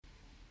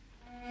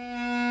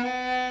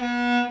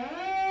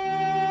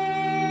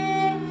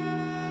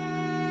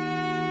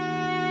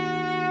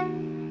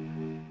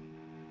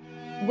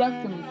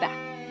welcome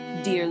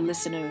back, dear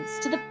listeners,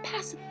 to the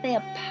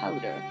Pasithea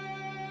Powder.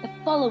 The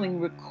following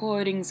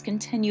recordings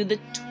continue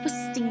the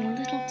twisting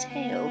little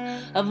tale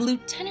of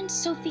Lieutenant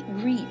Sophie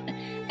Green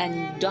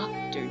and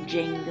Dr.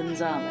 Jane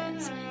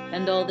Gonzalez,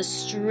 and all the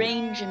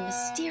strange and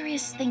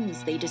mysterious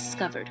things they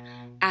discovered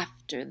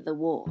after the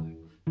war.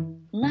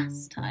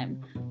 Last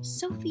time,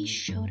 Sophie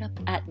showed up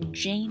at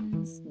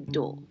Jane's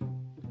door.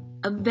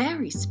 A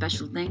very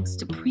special thanks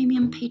to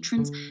premium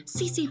patrons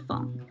Cici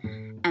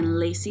Fong and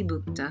Lacey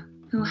Bukta,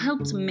 who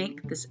helped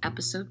make this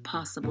episode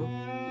possible.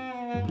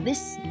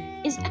 This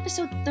is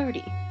episode 30,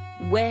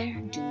 Where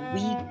Do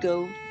We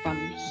Go From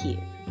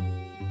Here?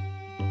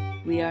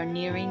 We are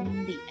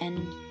nearing the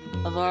end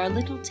of our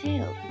little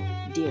tale,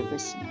 dear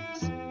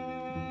listeners.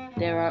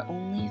 There are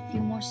only a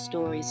few more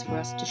stories for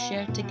us to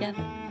share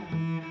together.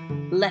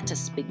 Let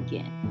us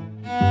begin.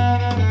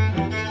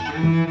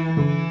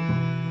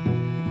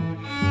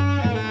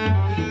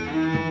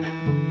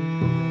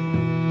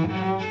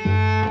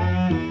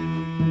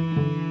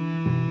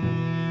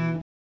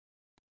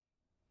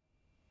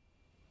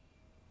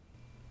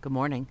 Good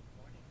morning.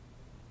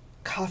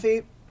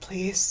 Coffee,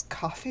 please,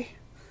 coffee.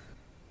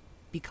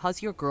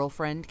 Because your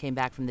girlfriend came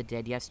back from the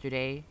dead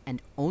yesterday,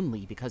 and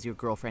only because your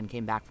girlfriend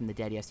came back from the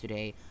dead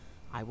yesterday,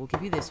 I will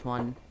give you this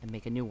one and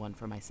make a new one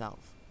for myself.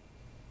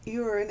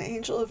 You are an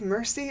angel of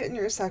mercy, and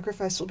your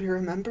sacrifice will be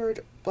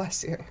remembered.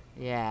 Bless you.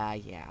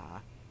 Yeah.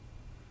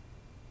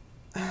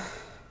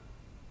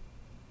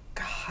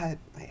 God,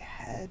 my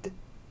head.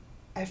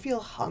 I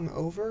feel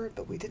hungover,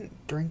 but we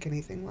didn't drink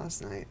anything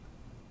last night.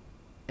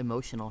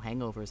 Emotional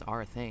hangovers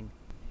are a thing.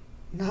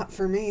 Not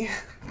for me.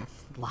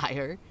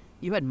 Liar.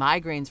 You had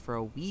migraines for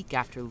a week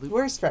after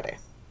Where's Freddie?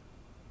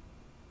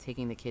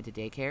 Taking the kid to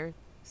daycare.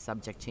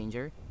 Subject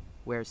changer.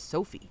 Where's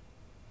Sophie?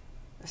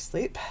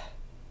 Asleep,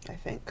 I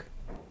think.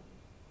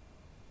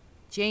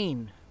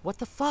 Jane, what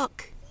the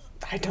fuck?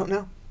 I don't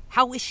know.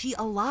 How is she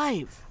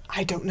alive?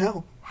 I don't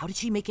know. How did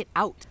she make it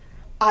out?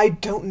 I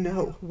don't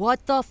know.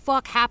 What the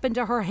fuck happened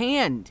to her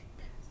hand?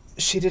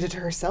 She did it to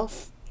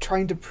herself,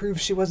 trying to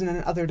prove she wasn't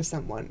an other to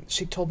someone.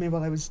 She told me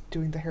while I was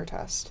doing the hair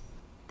test.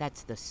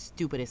 That's the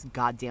stupidest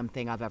goddamn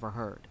thing I've ever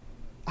heard.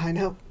 I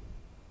know.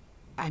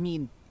 I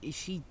mean, is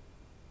she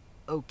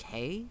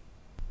okay?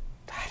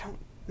 I don't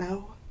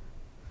know.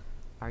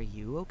 Are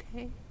you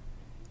okay?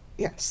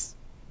 Yes.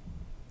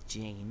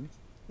 Jane?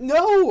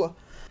 No!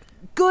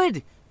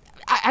 Good!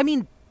 I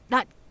mean,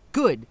 not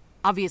good,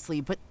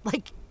 obviously, but,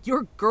 like,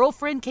 your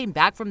girlfriend came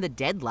back from the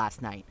dead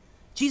last night.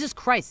 Jesus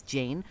Christ,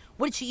 Jane.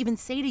 What did she even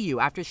say to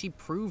you after she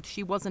proved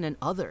she wasn't an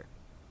other?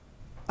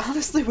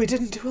 Honestly, we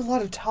didn't do a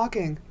lot of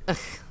talking.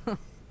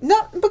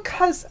 Not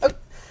because...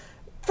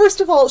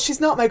 first of all, she's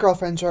not my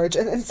girlfriend, George.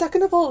 And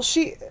second of all,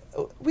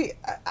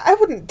 I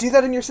wouldn't do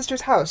that in your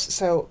sister's house,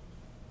 so...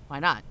 Why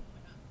not?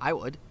 I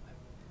would.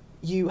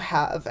 You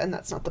have, and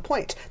that's not the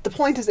point. The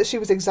point is that she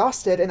was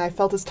exhausted, and I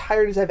felt as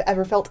tired as I've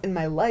ever felt in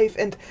my life,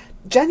 and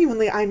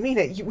genuinely, I mean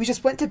it. We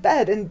just went to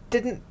bed and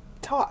didn't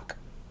talk.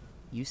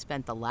 You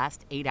spent the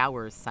last 8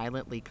 hours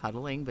silently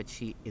cuddling, but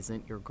she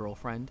isn't your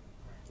girlfriend?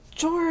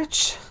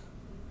 George...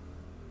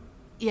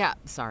 Yeah,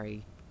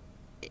 sorry.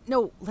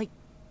 No, like,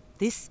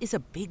 this is a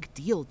big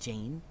deal,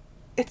 Jane.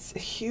 It's a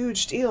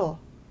huge deal.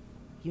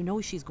 You know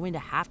she's going to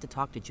have to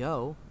talk to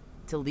Joe.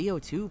 To Leo,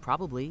 too,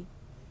 probably.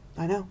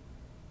 I know.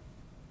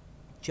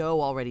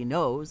 Joe already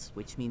knows,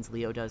 which means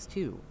Leo does,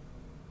 too.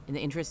 In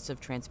the interests of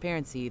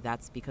transparency,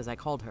 that's because I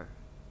called her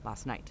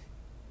last night.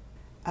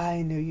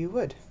 I knew you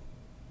would.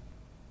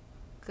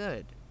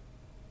 Good.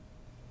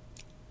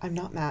 I'm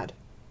not mad.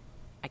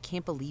 I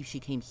can't believe she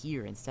came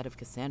here instead of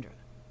Cassandra.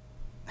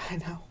 I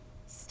know.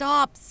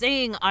 Stop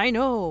saying I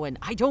know and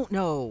I don't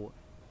know.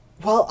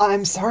 Well,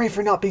 I'm sorry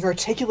for not being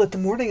articulate the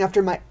morning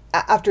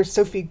after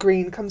Sophie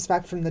Green comes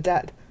back from the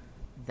dead.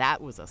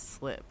 That was a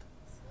slip.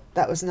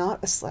 That was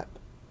not a slip.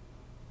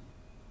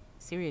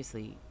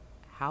 Seriously,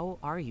 how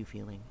are you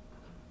feeling?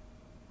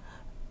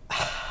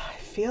 I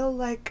feel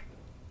like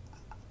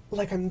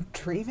I'm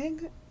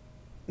dreaming?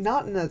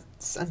 Not in a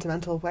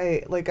sentimental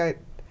way, like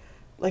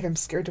I'm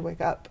scared to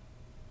wake up.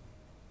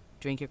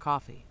 Drink your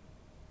coffee.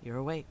 You're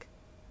awake.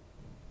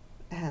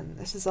 And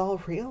this is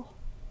all real?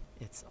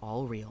 It's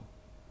all real.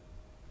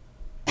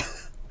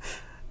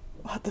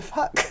 What the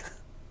fuck?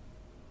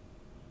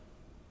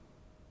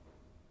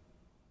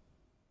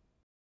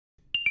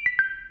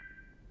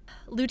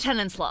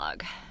 Lieutenant's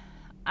log.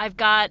 I'm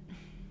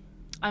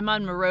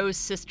on Moreau's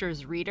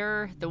sister's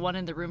reader, the one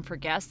in the room for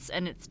guests,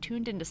 and it's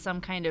tuned into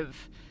some kind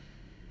of,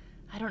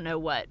 I don't know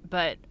what,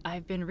 but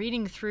I've been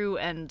reading through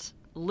and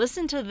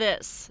listen to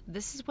this.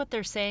 This is what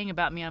they're saying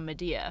about me on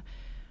Medea.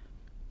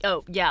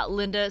 Oh, yeah,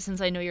 Linda,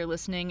 since I know you're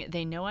listening,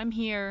 they know I'm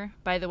here,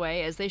 by the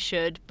way, as they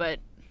should, but,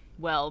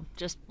 well,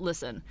 just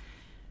listen.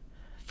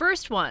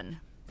 First one.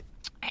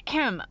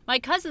 My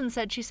cousin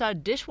said she saw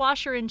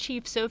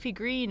dishwasher-in-chief Sophie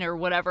Green, or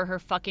whatever her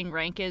fucking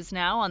rank is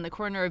now, on the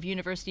corner of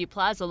University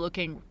Plaza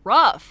looking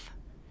rough.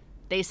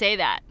 They say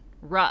that.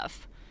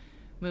 Rough.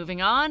 Moving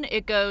on,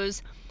 it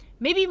goes,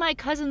 Maybe my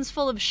cousin's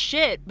full of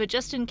shit, but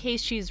just in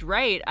case she's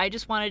right, I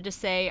just wanted to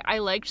say I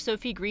liked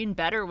Sophie Green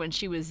better when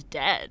she was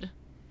dead.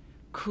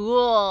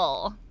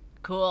 Cool.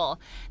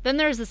 Then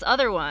there's this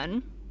other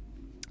one.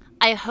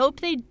 I hope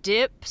they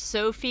dip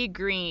Sophie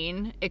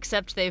Green,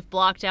 except they've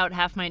blocked out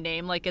half my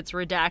name like it's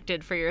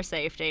redacted for your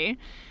safety.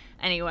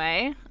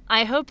 Anyway,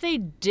 I hope they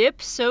dip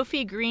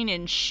Sophie Green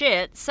in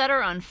shit, set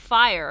her on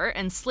fire,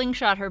 and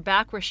slingshot her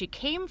back where she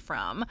came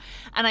from,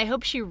 and I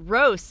hope she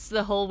roasts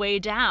the whole way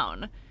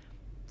down.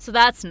 So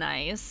that's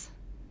nice.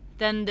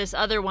 Then this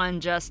other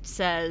one just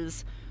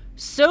says,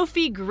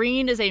 Sophie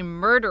Green is a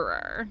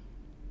murderer.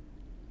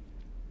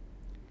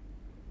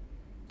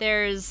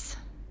 There's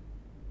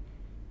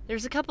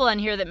a couple on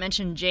here that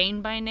mention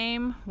Jane by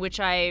name, which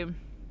I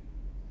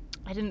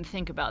didn't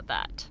think about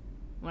that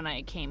when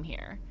I came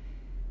here.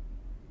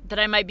 That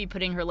I might be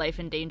putting her life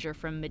in danger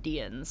from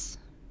Medean's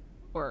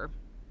or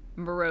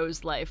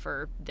Moreau's life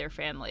or their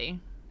family.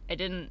 I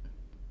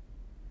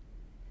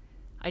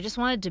just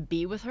wanted to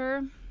be with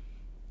her,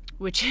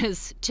 which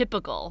is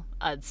typical,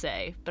 I'd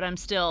say, but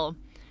listen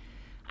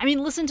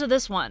to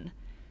this one.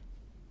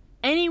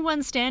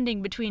 Anyone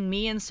standing between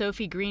me and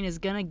Sophie Green is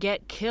gonna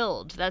get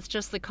killed. That's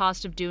just the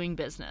cost of doing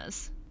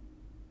business.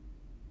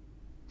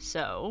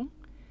 So,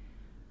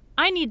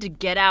 I need to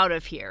get out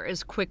of here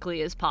as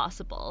quickly as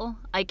possible.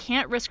 I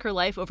can't risk her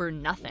life over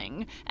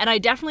nothing, and I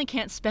definitely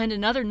can't spend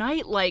another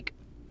night like...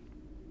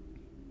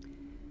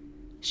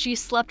 She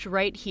slept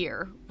right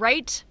here,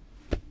 right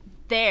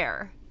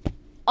there,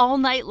 all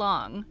night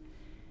long.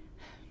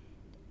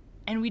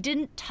 And we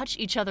didn't touch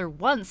each other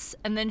once,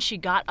 and then she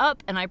got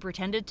up and I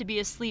pretended to be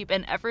asleep,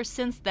 and ever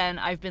since then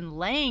I've been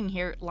lying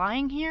here.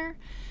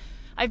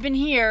 I've been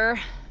here.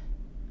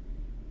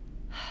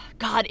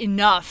 God,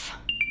 enough.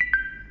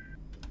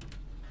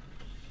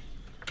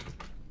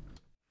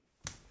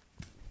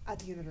 At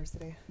the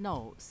university.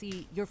 No,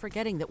 see, you're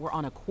forgetting that we're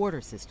on a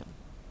quarter system.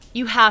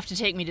 You have to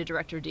take me to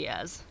Director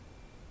Diaz.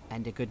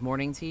 And a good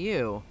morning to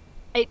you.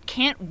 It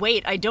can't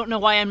wait. I don't know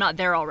why I'm not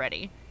there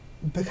already.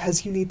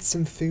 Because you need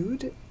some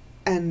food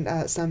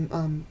and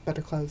some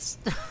better clothes.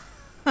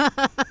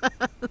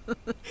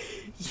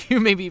 You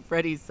may be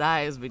Freddie's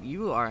size, but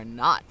you are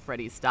not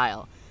Freddie's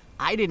style.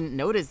 I didn't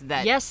notice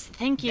that. Yes,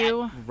 thank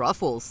you. That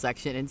ruffles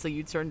section until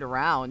you turned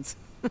around.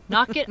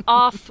 Knock it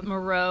off,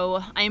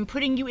 Moreau. I am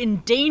putting you in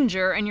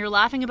danger, and you're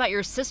laughing about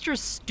your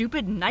sister's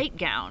stupid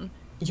nightgown.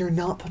 You're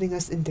not putting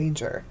us in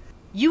danger.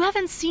 You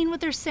haven't seen what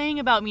they're saying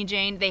about me,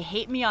 Jane. They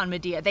hate me on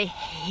Medea. They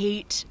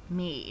hate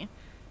me.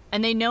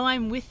 And they know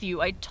I'm with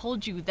you. I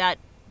told you that.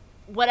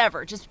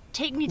 Whatever. Just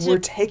take me to... We're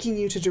taking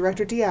you to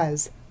Director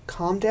Diaz.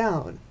 Calm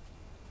down.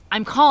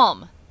 I'm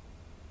calm.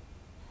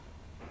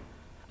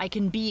 I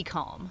can be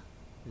calm.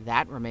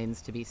 That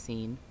remains to be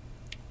seen.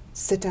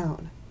 Sit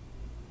down.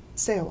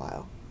 Stay a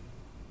while.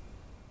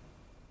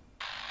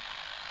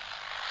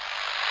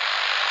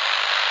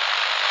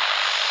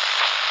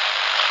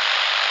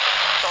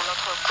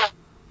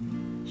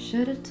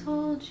 Should've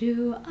told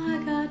you I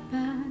got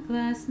back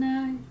last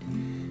night.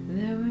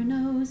 There were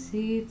no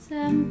seats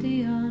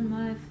empty on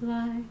my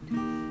flight.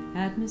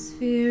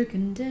 Atmosphere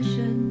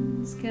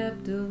conditions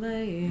kept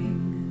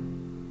delaying.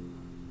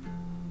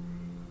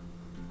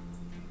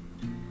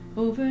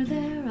 Over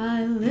there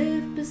I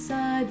live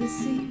beside the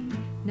sea.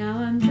 Now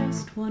I'm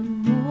just one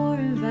more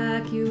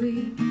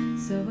evacuee.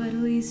 So at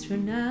least for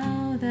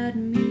now that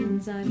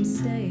means I'm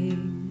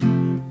staying.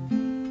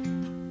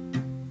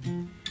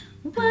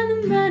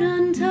 When the man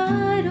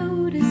untied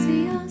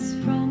Odysseus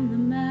from the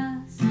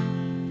mast,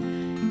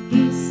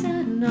 he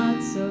said,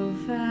 not so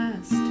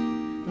fast,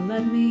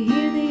 let me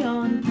hear the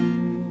encore.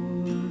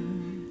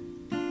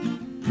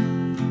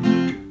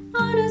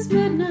 On his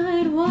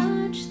midnight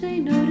watch they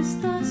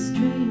noticed the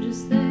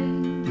strangest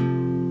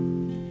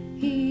thing.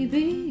 He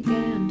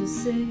began to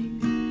sing,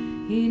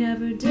 he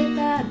never did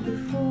that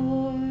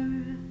before.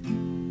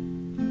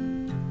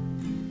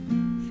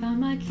 Found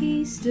my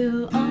key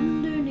still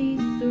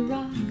underneath the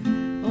rock.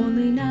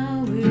 Only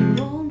now it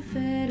won't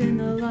fit in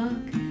the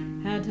lock.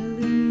 Had to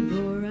leave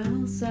or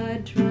else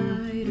I'd try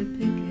to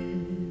pick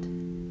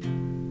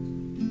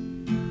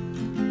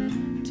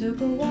it.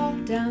 Took a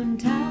walk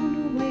downtown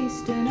to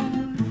waste an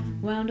hour.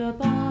 Wound up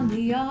on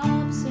the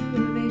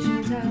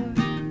observation tower,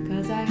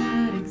 'cause I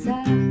had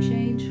exact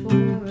change for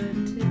a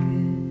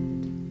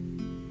ticket.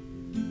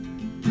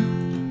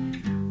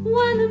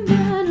 When the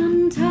man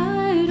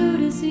untied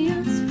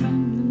Odysseus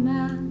from the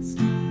mast,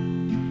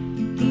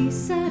 he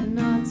said,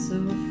 not so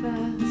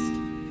fast,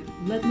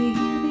 let me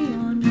hear the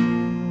encore.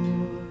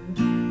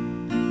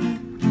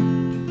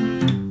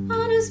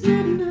 On his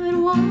midnight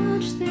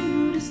watch they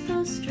noticed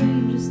the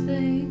strangest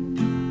thing.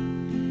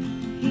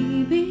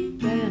 He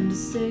began to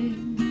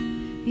sing,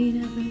 he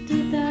never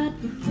did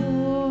that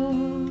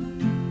before.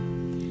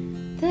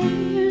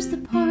 There's the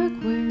park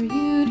where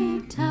you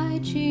did Tai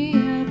Chi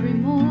every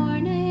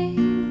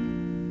morning.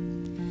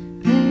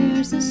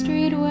 There's the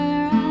street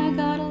where I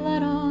gotta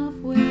let off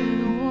with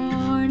a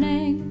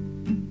warning.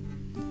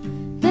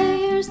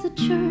 There's the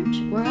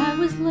church where I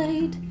was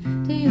late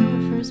to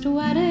your first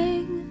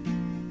wedding.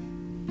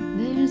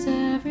 There's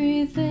here's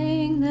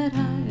everything that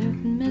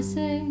I've been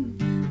missing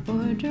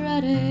or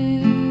dreading.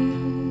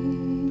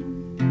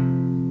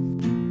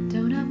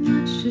 Don't have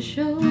much to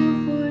show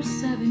for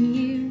 7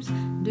 years.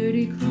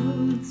 Dirty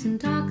clothes and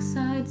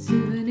dockside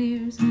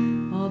souvenirs.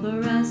 All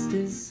the rest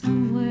is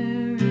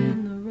somewhere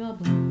in the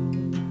rubble.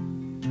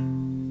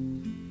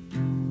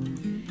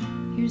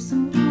 Here's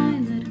some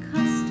wine that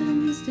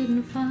customs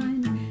didn't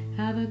find.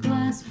 Have a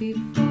glass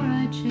before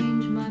I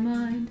change my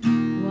mind.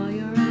 While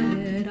you're at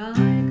it, I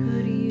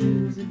could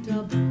use a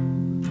double.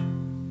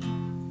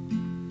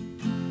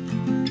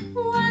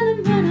 When the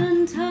men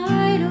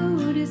untied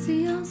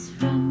Odysseus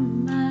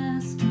from the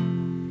mast,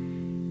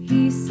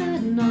 he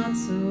said, not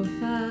so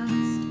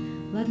fast,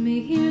 let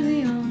me hear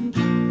the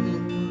encore.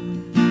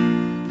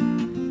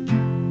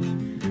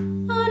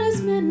 On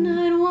his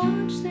midnight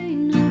watch, they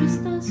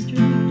noticed the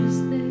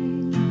strangest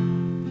thing.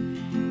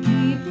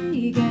 He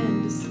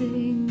began to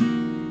sing,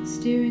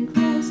 steering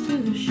close to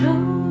the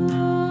shore.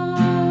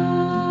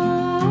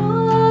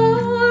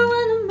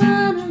 When the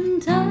man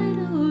untied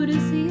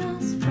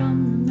Odysseus from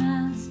the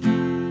mast,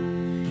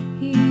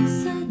 he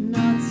said,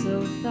 not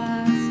so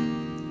fast,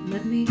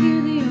 let me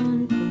hear the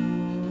encore.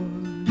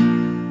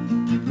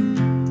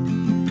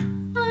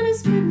 On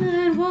his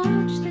midnight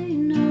watch, they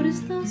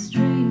noticed the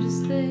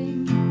strangest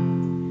thing.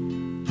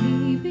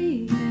 He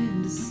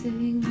began to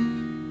sing,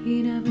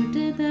 he never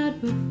did that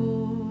before.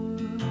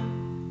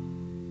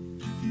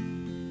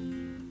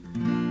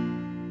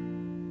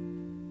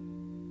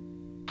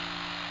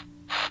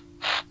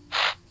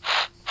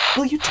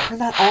 Will you turn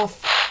that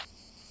off?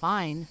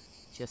 Fine.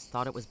 Just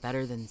thought it was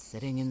better than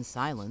sitting in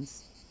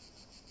silence.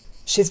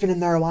 She's been in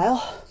there a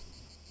while.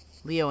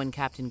 Leo and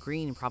Captain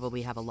Green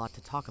probably have a lot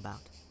to talk about.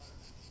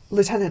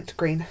 Lieutenant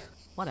Green.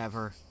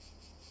 Whatever.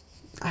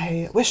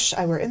 I wish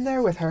I were in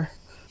there with her.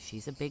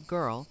 She's a big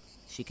girl.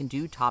 She can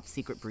do top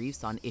secret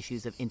briefs on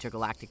issues of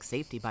intergalactic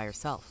safety by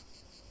herself.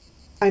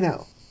 I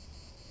know.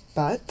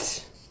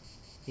 But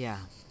Yeah.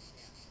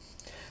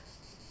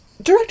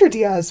 Director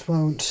Diaz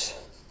won't.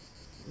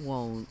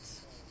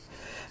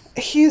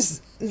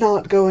 He's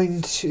not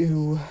going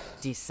to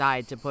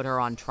Decide to put her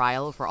on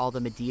trial for all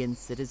the Median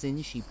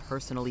citizens she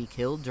personally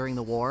killed during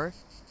the war?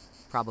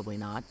 Probably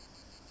not.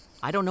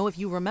 I don't know if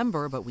you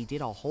remember, but we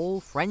did a whole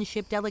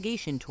friendship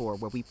delegation tour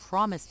where we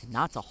promised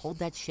not to hold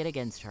that shit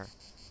against her.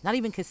 Not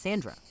even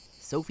Cassandra.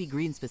 Sophie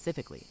Green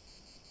specifically.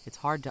 It's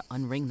hard to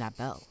unring that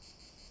bell.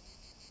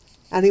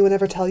 Anyone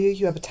ever tell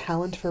you have a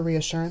talent for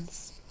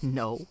reassurance?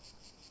 No.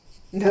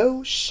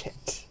 No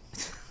shit.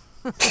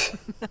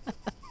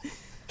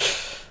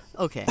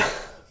 Okay.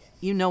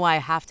 You know I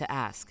have to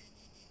ask.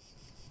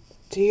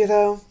 Do you,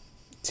 though?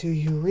 Do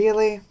you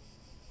really?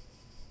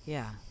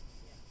 Yeah,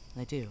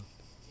 I do.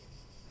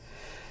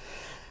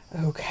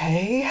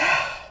 Okay.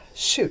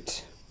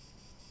 Shoot.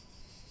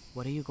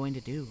 What are you going to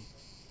do?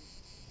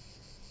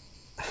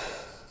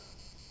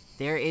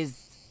 There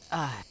is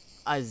a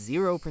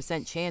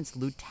 0% chance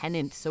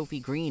Lieutenant Sophie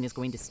Green is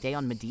going to stay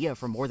on Medea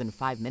for more than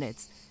 5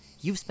 minutes.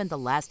 You've spent the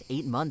last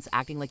 8 months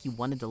acting like you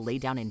wanted to lay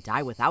down and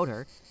die without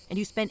her, and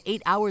you spent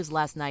 8 hours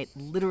last night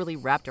literally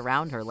wrapped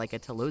around her like a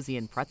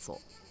Telosian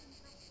pretzel.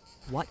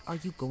 What are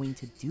you going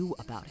to do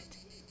about it?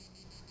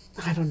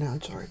 I don't know,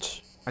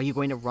 George. Are you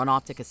going to run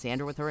off to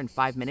Cassandra with her in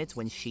 5 minutes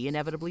when she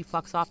inevitably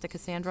fucks off to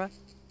Cassandra?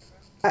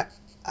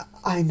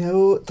 I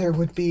know there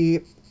would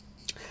be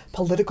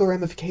political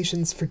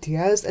ramifications for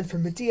Diaz and for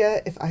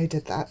Medea if I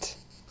did that.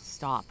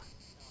 Stop.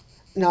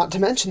 Not to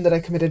mention that I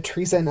committed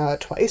treason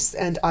twice,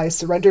 and I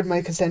surrendered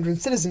my Cassandran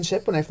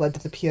citizenship when I fled to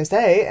the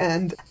PSA,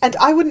 and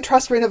I wouldn't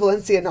trust Reina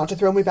Valencia not to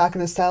throw me back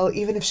in a cell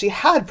even if she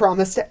had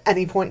promised at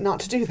any point not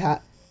to do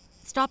that.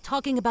 Stop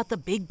talking about the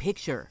big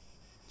picture.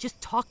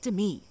 Just talk to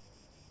me.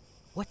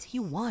 What do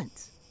you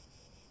want?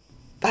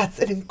 That's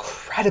an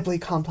incredibly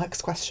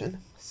complex question.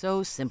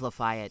 So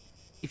simplify it.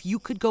 If you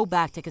could go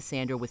back to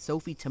Cassandra with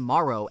Sophie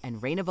tomorrow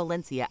and Reina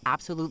Valencia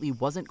absolutely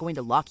wasn't going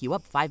to lock you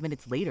up 5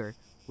 minutes later,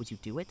 would you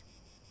do it?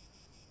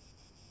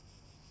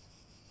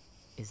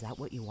 Is that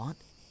what you want?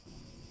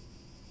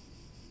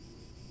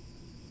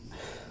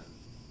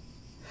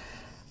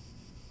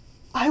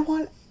 I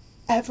want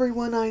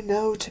everyone I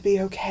know to be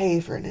okay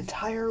for an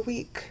entire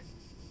week.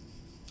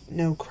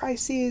 No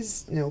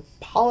crises, no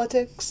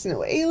politics,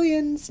 no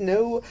aliens,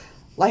 no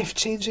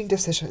life-changing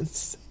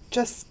decisions.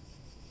 Just,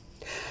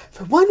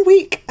 for 1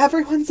 week,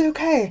 everyone's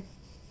okay.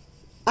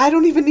 I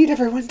don't even need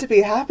everyone to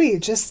be happy,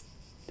 just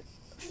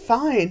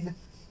fine.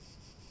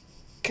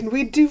 Can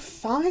we do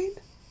fine?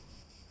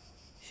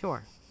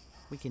 Sure.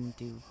 We can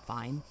do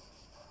fine.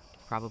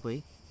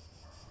 Probably.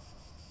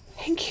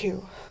 Thank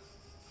you.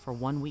 For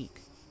 1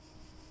 week.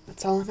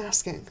 That's all I'm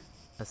asking.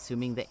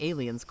 Assuming the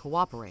aliens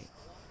cooperate.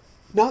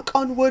 Knock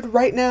on wood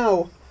right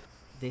now.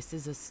 This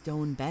is a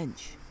stone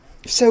bench.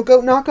 So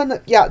go knock on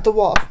the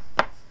wall.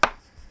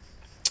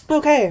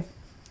 Okay.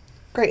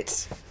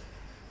 Great.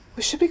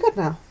 We should be good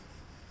now.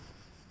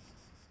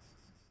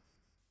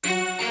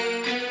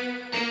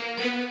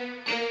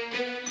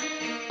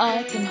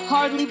 I can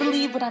hardly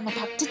believe what I'm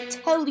about to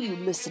tell you,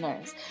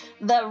 listeners.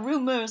 The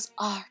rumors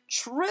are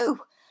true.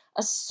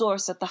 A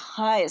source at the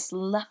highest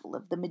level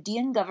of the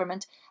Median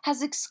government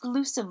has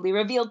exclusively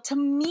revealed to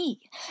me,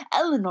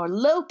 Eleanor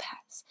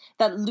Lopez,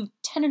 that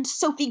Lieutenant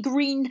Sophie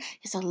Green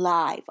is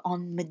alive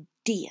on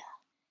Medea.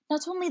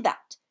 Not only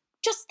that,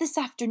 just this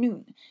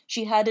afternoon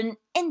she had an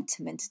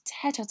intimate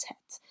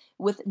tete-a-tete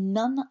with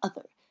none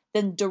other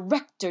than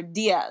Director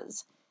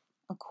Diaz.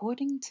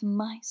 According to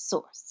my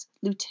source,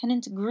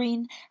 Lieutenant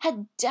Green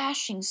had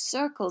dashing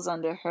circles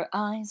under her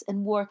eyes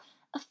and wore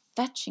a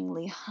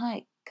fetchingly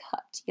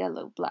high-cut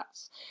yellow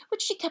blouse,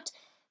 which she kept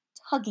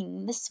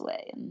tugging this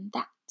way and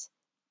that.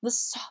 The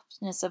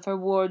softness of her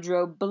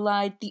wardrobe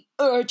belied the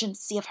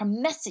urgency of her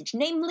message,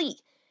 namely,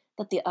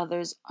 that the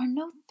others are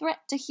no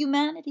threat to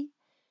humanity.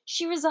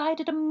 She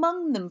resided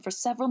among them for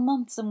several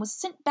months and was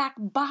sent back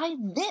by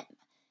them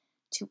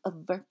to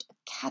avert a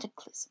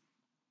cataclysm.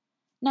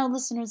 Now,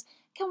 listeners,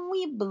 can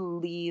we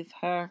believe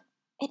her?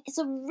 It is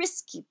a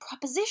risky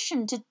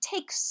proposition to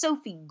take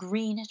Sophie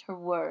Green at her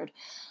word.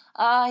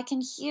 I can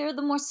hear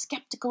the more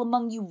skeptical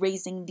among you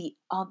raising the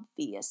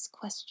obvious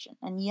question,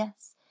 and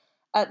yes,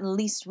 at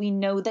least we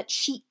know that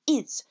she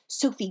is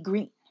Sophie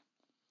Green.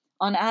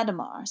 On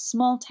Adamar,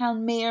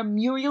 small-town Mayor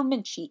Muriel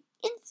Minchie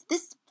is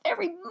this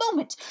very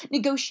moment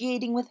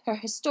negotiating with her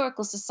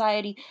historical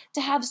society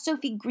to have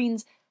Sophie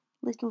Green's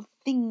little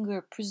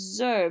finger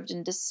preserved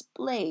and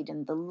displayed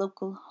in the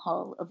local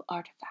hall of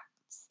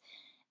artifacts.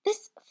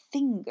 This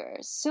finger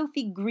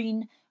Sophie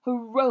Green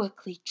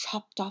heroically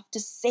chopped off to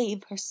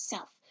save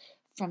herself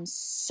from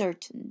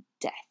certain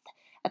death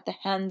at the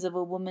hands of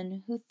a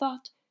woman who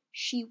thought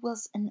she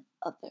was an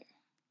other.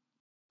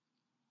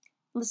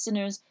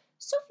 Listeners,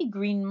 Sophie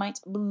Green might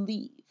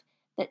believe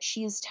that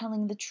she is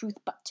telling the truth,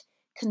 but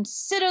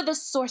consider the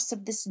source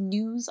of this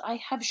news I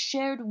have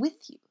shared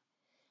with you.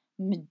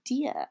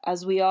 Medea,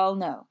 as we all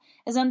know,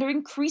 is under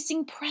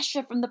increasing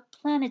pressure from the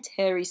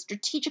Planetary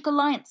Strategic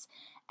Alliance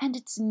and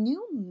its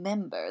new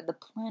member, the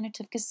planet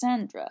of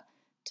Cassandra,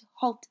 to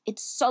halt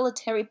its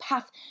solitary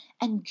path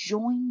and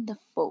join the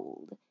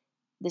fold.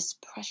 This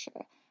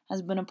pressure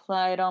has been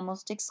applied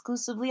almost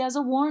exclusively as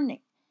a warning.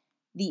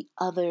 The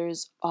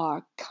others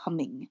are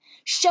coming.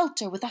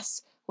 Shelter with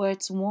us where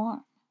it's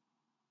warm.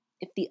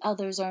 If the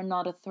others are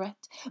not a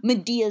threat,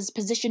 Medea's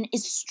position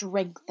is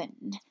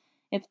strengthened.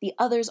 If the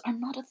others are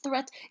not a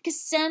threat,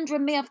 Cassandra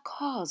may have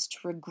cause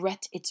to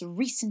regret its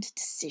recent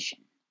decision.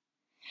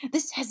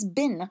 This has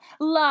been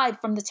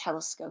Live from the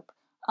Telescope.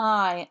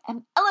 I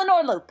am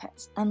Eleanor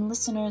Lopez, and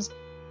listeners,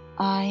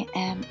 I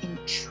am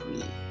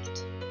intrigued.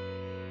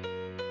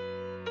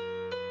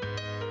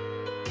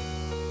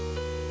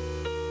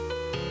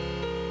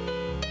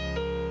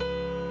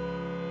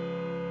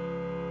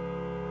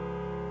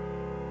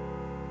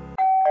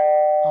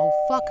 Oh,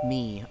 fuck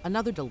me.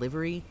 Another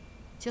delivery?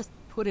 Just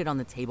put it on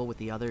the table with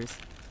the others.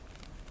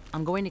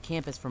 I'm going to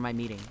campus for my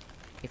meeting.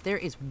 If there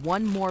is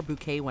one more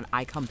bouquet when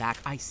I come back,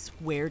 I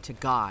swear to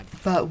God.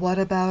 But what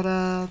about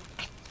I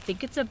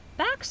think it's a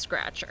back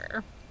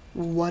scratcher.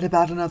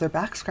 another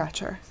back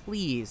scratcher?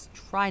 Please,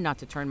 try not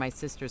to turn my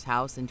sister's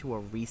house into a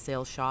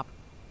resale shop.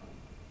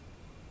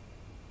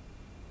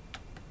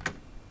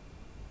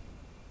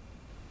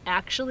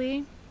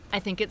 Actually, I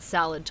think it's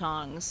salad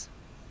tongs.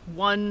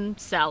 One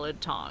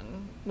salad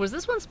tong. Was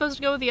this one supposed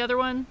to go with the other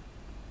one?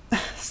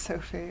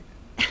 Sophie.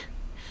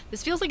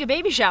 This feels like a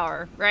baby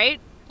shower, right?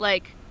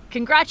 Like,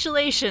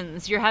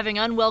 congratulations, you're having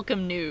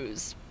unwelcome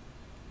news.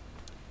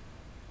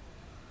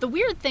 The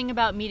weird thing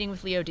about meeting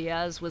with Leo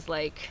Diaz was,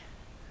 like,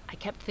 I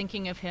kept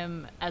thinking of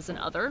him as an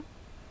other.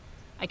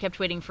 I kept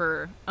waiting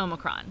for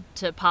Omicron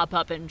to pop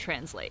up and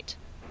translate.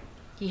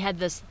 He had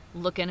this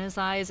look in his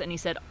eyes and he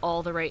said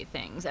all the right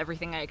things,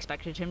 everything I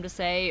expected him to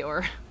say,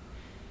 or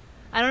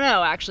I don't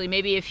know, actually,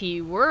 maybe if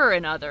he were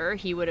an other,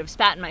 he would have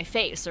spat in my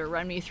face or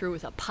run me through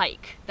with a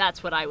pike.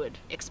 That's what I would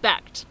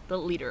expect the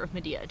leader of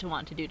Medea to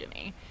want to do to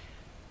me.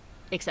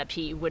 Except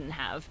he wouldn't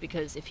have,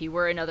 because if he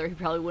were another, he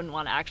probably wouldn't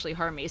want to actually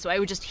harm me, so I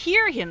would just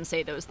hear him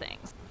say those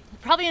things.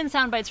 Probably in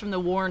sound bites from the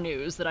war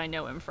news that I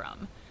know him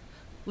from.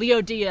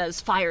 Leo Diaz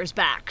fires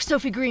back.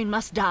 Sophie Green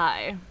must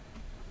die.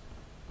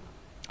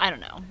 I don't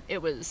know.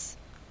 It was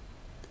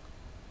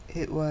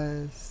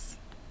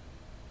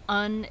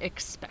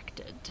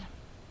unexpected.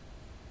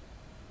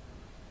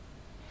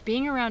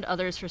 Being around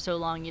others for so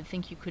long, you'd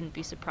think you couldn't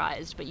be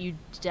surprised, but you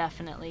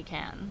definitely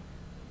can.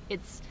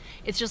 It's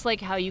just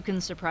like how you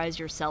can surprise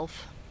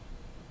yourself.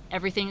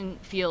 Everything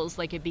feels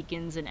like it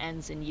begins and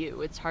ends in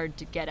you. It's hard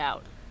to get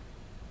out.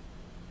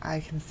 I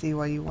can see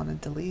why you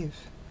wanted to leave.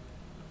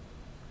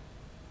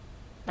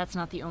 That's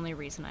not the only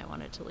reason I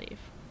wanted to leave.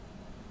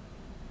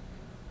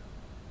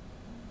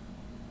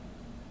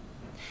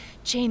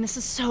 Jane, this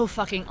is so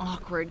fucking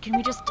awkward. Can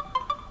we just...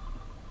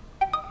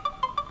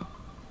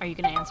 Are you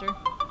gonna answer?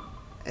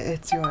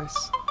 It's yours.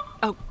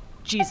 Oh,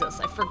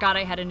 Jesus, I forgot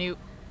I had a new...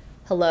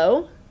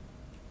 Hello?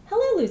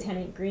 Hello,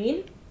 Lieutenant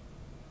Green.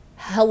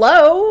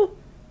 Hello?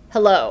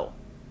 Hello.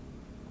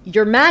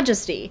 Your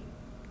Majesty.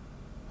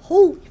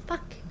 Holy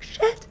fucking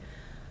shit.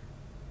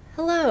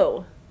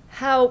 Hello.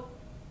 How...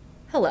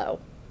 Hello.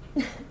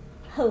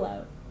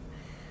 Hello.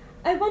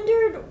 I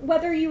wondered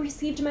whether you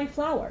received my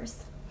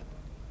flowers.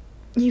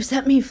 You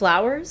sent me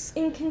flowers?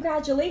 In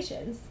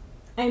congratulations.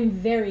 I'm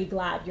very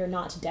glad you're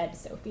not dead,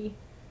 Sophie.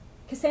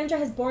 Cassandra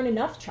has borne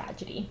enough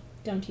tragedy,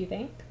 don't you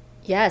think?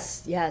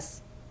 Yes.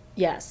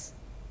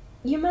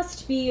 You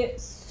must be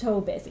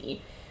so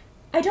busy.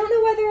 I don't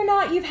know whether or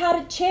not you've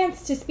had a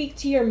chance to speak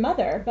to your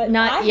mother, but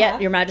Not I yet,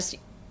 have. Your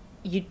Majesty.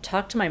 You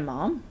talked to my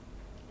mom?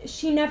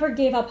 She never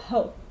gave up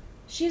hope.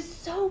 She's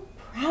so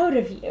proud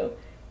of you.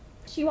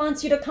 She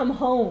wants you to come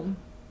home.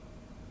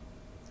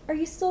 Are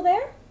you still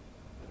there?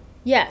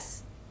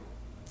 Yes.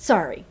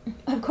 Sorry.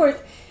 Of course,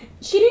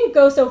 she didn't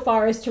go so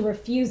far as to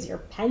refuse your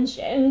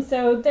pension,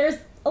 so there's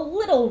a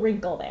little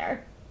wrinkle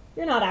there.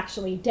 You're not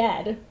actually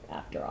dead,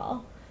 after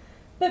all.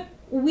 But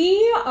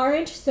we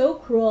aren't so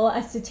cruel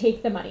as to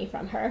take the money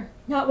from her.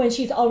 Not when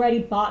she's already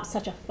bought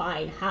such a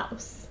fine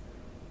house.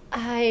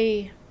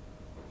 I'm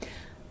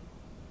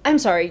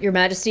sorry, Your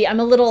Majesty. I'm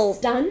a little...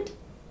 Stunned?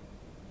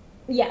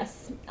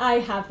 Yes, I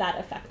have that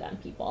effect on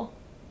people.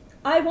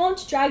 I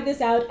won't drag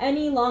this out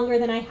any longer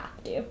than I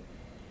have to.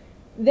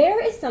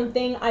 There is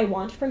something I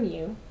want from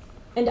you,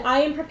 and I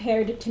am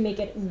prepared to make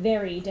it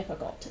very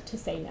difficult to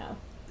say no.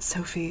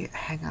 Sophie,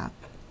 hang up.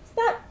 Is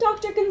that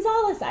Dr.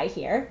 Gonzalez I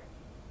hear?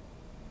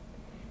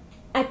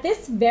 At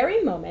this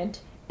very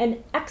moment,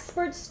 an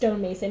expert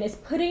stonemason is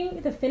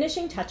putting the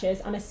finishing touches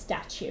on a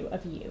statue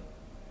of you.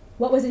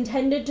 What was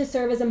intended to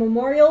serve as a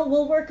memorial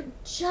will work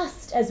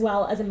just as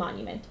well as a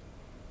monument.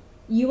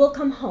 You will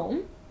come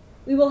home.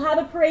 We will have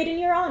a parade in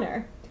your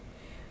honor.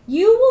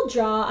 You will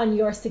draw on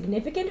your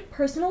significant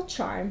personal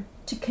charm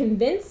to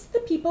convince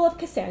the people of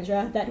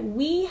Cassandra that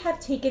we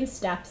have taken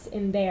steps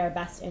in their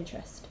best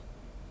interest.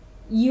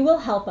 You will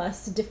help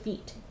us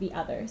defeat the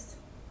others.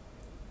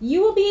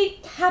 You will be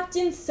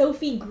Captain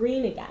Sophie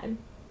Green again.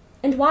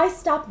 And why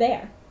stop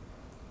there?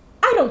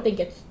 I don't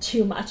think it's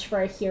too much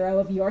for a hero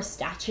of your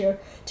stature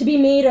to be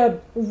made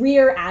a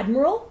rear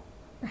admiral,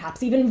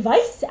 perhaps even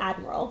vice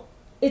admiral.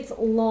 It's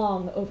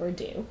long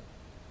overdue.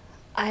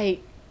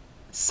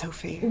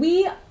 Sophie.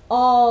 We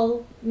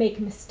all make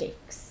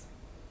mistakes.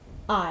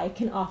 I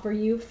can offer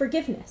you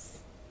forgiveness.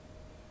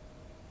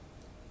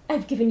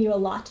 I've given you a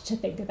lot to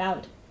think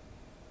about.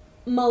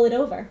 Mull it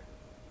over.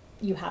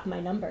 You have my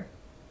number.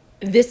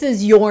 This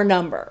is your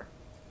number.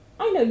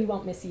 I know you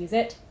won't misuse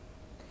it.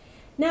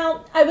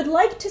 Now, I would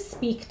like to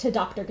speak to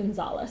Dr.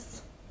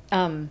 Gonzalez.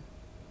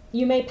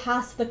 You may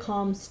pass the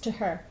comms to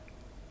her.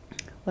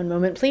 One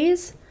moment,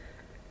 please.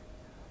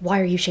 Why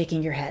are you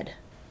shaking your head?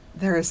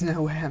 There is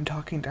no way I'm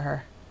talking to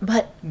her.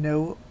 But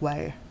No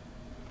way.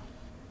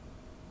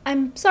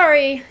 I'm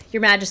sorry, Your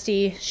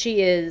Majesty.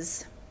 She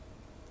is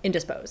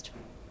indisposed.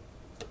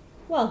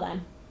 Well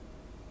then,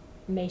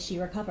 may she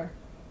recover.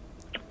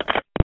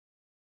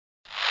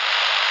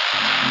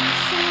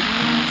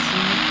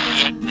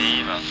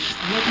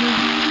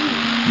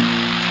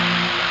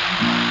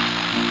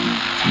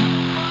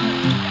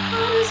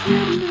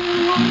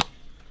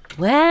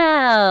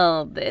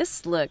 Well,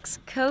 this looks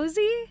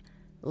cozy.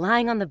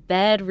 Lying on the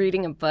bed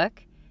reading a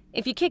book.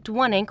 If you kicked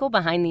one ankle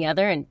behind the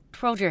other and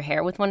twirled your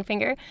hair with one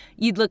finger,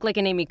 you'd look like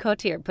an Amy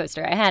Cotillard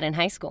poster I had in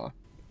high school.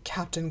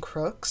 Captain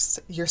Crooks,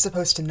 you're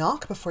supposed to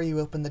knock before you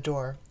open the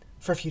door,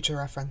 for future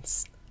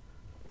reference.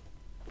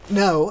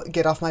 No,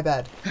 get off my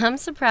bed. I'm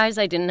surprised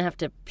I didn't have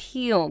to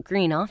peel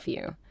Green off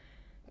you.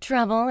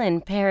 Trouble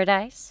in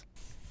paradise?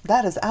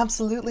 That is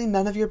absolutely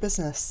none of your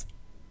business.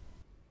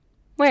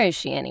 Where is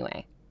she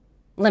anyway?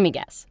 Let me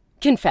guess.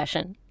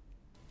 Confession.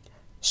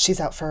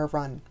 She's out for a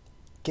run.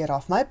 Get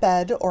off my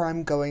bed or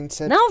I'm going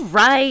to... All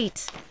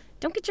right.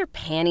 Don't get your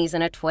panties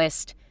in a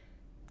twist.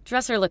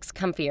 Dresser looks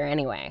comfier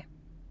anyway.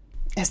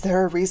 Is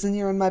there a reason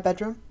you're in my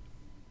bedroom?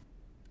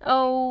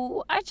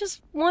 Oh, I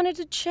just wanted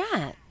to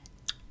chat.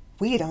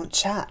 We don't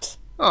chat.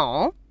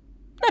 Oh,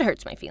 that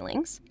hurts my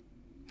feelings.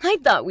 I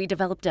thought we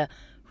developed a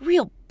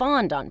real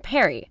bond on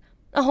Perry.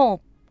 A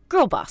whole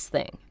girl boss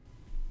thing.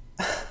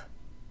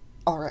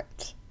 All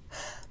right.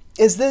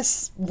 Is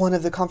this one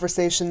of the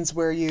conversations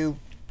where you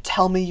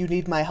tell me you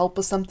need my help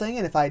with something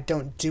and if I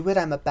don't do it,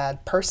 I'm a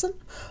bad person?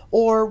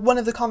 Or one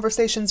of the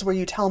conversations where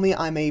you tell me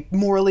I'm a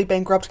morally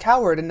bankrupt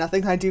coward and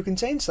nothing I do can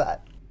change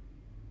that?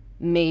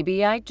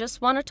 Maybe I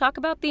just want to talk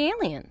about the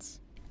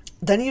aliens.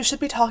 Then you should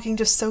be talking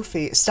to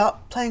Sophie.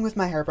 Stop playing with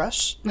my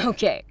hairbrush.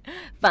 Okay,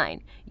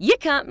 fine. You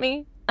caught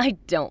me. I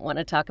don't want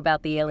to talk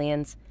about the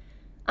aliens.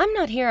 I'm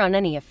not here on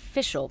any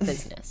official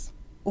business.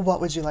 What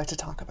would you like to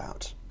talk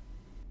about?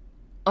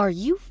 Are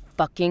you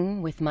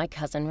fucking with my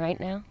cousin right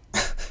now?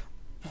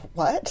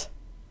 What?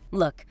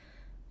 Look,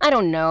 I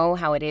don't know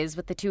how it is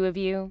with the two of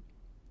you.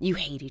 You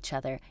hate each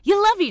other.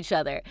 You love each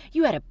other.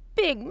 You had a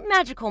big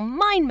magical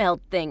mind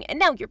meld thing, and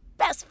now you're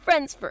best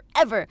friends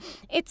forever.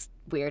 It's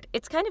weird.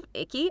 It's kind of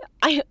icky.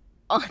 I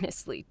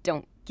honestly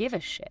don't give a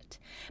shit.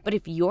 But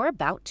if you're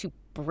about to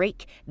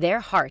break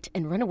their heart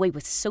and run away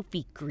with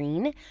Sophie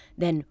Green,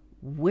 then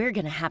we're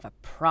gonna have a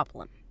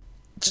problem.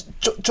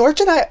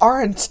 George and I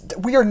aren't.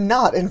 We are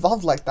not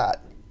involved like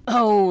that.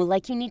 Oh,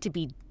 like you need to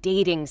be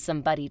dating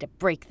somebody to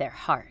break their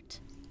heart.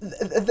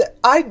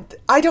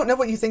 I don't know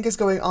what you think is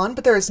going on,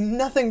 but there is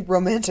nothing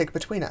romantic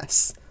between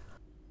us.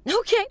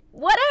 Okay,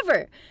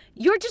 whatever.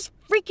 You're just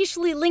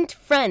freakishly linked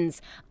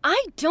friends.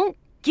 I don't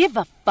give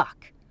a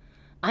fuck.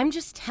 I'm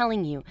just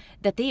telling you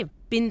that they have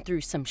been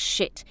through some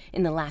shit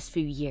in the last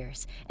few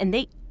years, and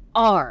they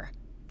are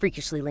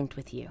freakishly linked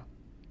with you.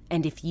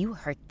 And if you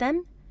hurt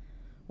them,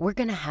 we're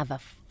gonna have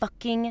a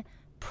fucking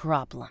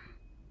problem.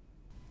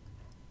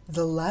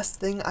 The last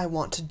thing I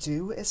want to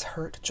do is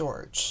hurt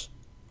George.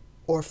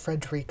 Or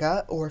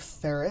Frederica, or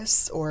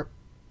Ferris, or...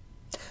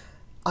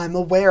 I'm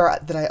aware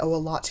that I owe a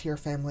lot to your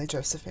family,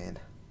 Josephine.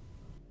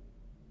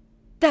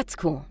 That's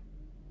cool.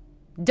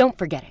 Don't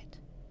forget it.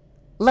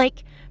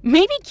 Like,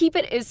 maybe keep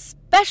it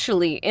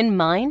especially in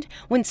mind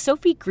when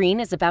Sophie Green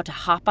is about to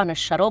hop on a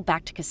shuttle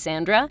back to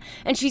Cassandra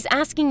and she's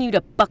asking you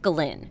to buckle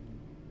in.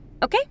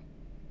 Okay?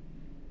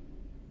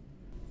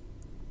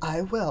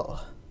 I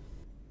will.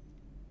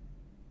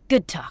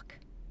 Good talk.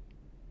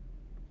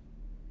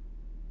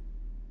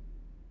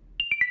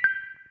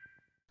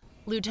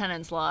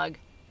 Lieutenant's log.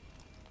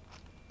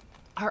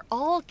 Are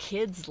all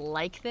kids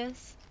like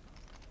this?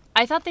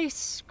 I thought they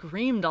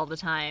screamed all the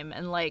time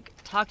and, like,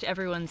 talked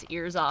everyone's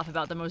ears off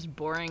about the most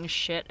boring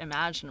shit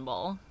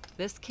imaginable.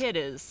 This kid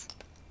is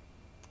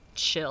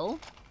chill.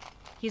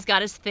 He's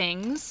got his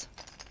things.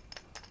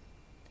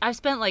 I've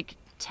spent, like,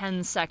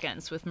 10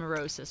 seconds with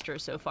Moreau's sister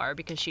so far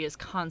because she is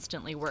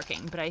constantly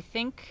working, but I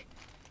think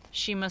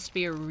she must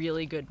be a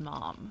really good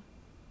mom.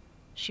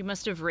 She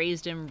must have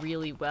raised him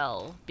really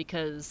well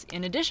because,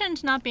 in addition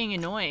to not being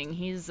annoying,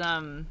 he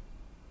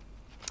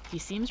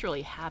seems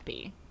really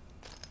happy.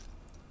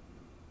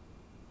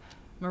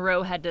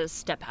 Moreau had to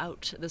step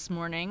out this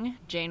morning.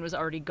 Jane was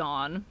already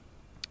gone.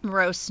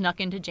 Moreau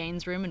snuck into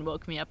Jane's room and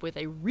woke me up with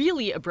a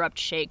really abrupt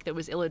shake that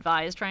was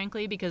ill-advised,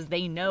 frankly, because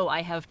they know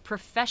I have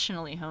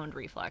professionally honed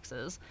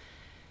reflexes.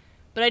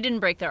 But I didn't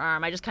break their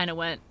arm. I just kind of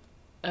went,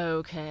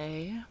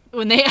 okay.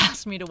 When they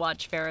asked me to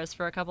watch Ferris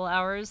for a couple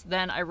hours,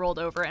 then I rolled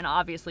over and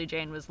obviously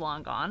Jane was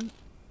long gone.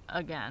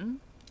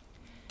 Again.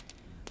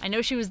 I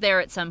know she was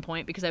there at some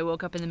point because I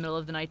woke up in the middle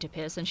of the night to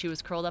piss and she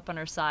was curled up on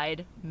her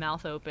side,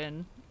 mouth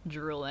open,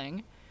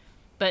 drooling.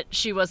 But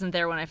she wasn't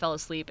there when I fell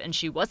asleep, and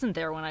she wasn't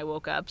there when I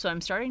woke up, so I'm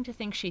starting to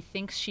think she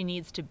thinks she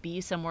needs to be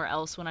somewhere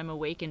else when I'm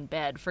awake in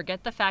bed.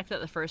 Forget the fact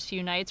that the first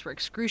few nights were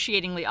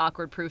excruciatingly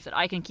awkward proof that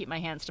I can keep my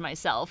hands to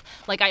myself.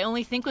 Like, I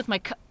only think with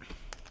my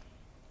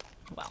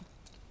well,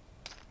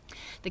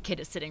 the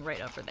kid is sitting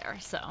right over there,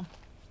 so...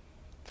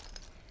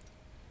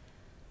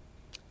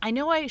 I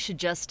know I should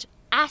just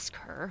ask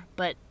her,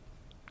 but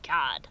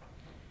God...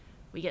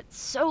 We get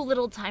so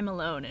little time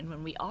alone, and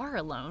when we are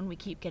alone, we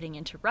keep getting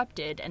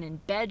interrupted, and in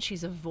bed,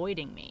 she's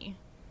avoiding me.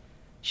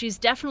 She's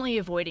definitely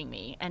avoiding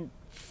me, and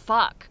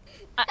fuck.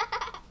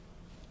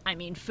 I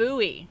mean,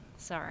 phooey.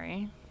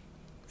 Sorry.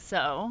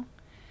 So,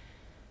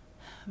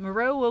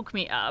 Moreau woke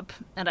me up,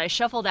 and I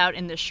shuffled out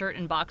in the shirt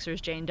and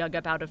boxers Jane dug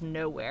up out of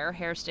nowhere,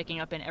 hair sticking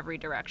up in every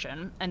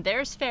direction, and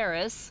there's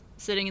Ferris,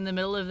 sitting in the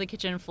middle of the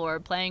kitchen floor,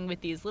 playing with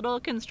these little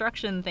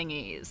construction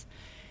thingies.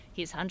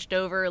 He's hunched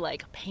over,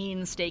 like,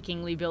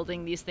 painstakingly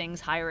building these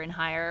things higher and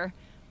higher.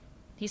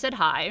 He said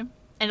hi,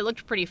 and it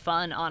looked pretty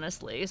fun,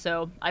 honestly,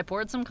 so I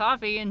poured some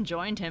coffee and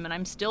joined him, and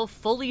I'm still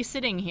fully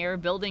sitting here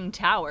building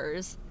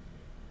towers.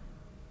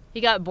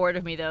 He got bored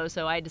of me, though,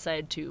 so I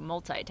decided to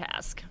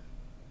multitask.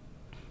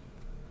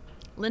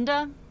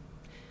 Linda,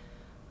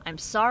 I'm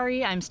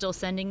sorry I'm still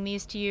sending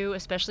these to you,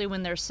 especially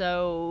when they're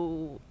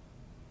so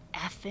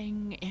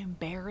effing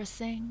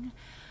embarrassing.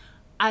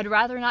 I'd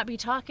rather not be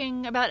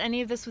talking about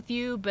any of this with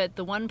you, but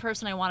the one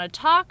person I want to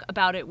talk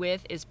about it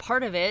with is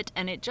part of it,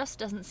 and it just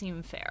doesn't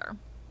seem fair.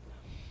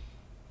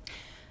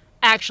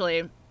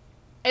 Actually,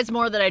 it's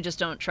more that I just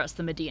don't trust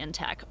the Median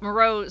tech.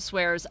 Moreau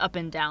swears up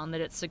and down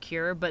that it's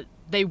secure, but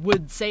they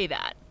would say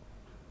that.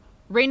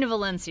 Reina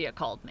Valencia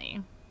called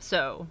me,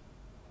 so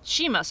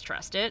she must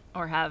trust it,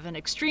 or have an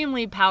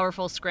extremely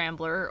powerful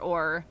scrambler,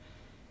 or...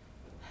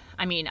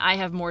 I mean, I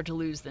have more to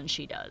lose than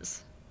she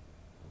does.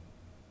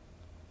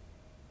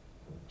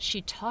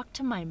 She talked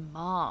to my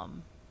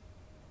mom.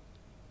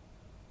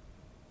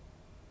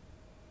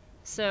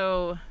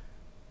 So,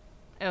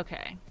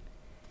 okay.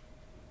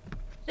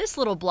 This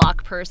little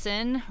block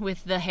person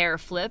with the hair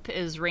flip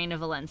is Reina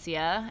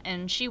Valencia,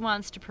 and she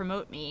wants to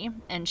promote me,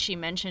 and she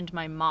mentioned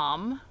my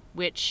mom,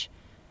 which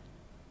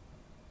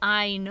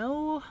I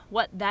know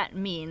what that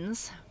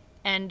means,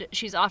 and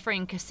she's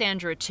offering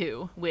Cassandra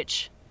too,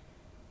 which,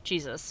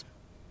 Jesus.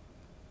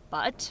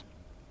 But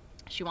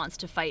she wants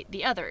to fight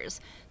the others.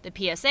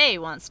 The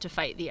PSA wants to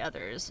fight the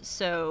others.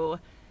 So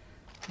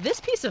this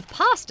piece of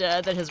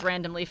pasta that has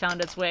randomly found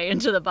its way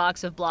into the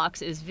box of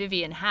blocks is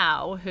Vivian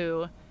Howe,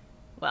 who,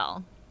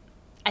 well,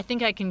 I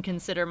think I can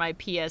consider my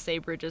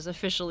PSA bridges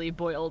officially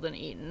boiled and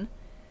eaten.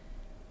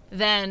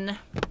 Then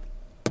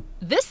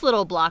this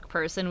little block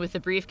person with the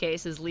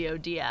briefcase is Leo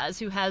Diaz,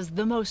 who has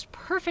the most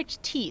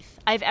perfect teeth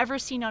I've ever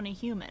seen on a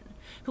human,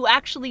 who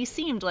actually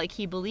seemed like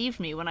he believed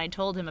me when I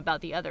told him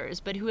about the others,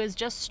 but who has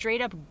just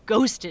straight up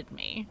ghosted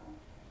me.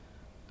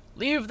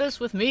 "Leave this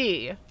with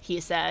me," he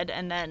said,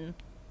 and then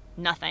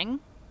Nothing.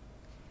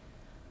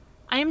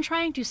 I am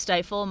trying to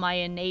stifle my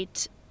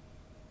innate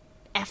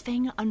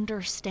effing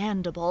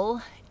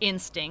understandable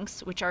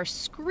instincts, which are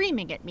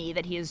screaming at me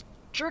that he is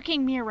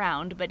jerking me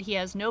around, but he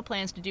has no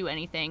plans to do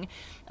anything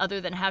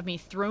other than have me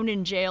thrown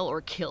in jail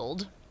or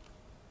killed.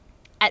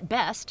 At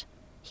best,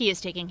 he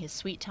is taking his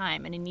sweet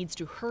time, and he needs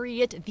to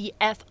hurry it the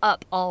F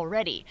up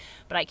already.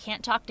 But I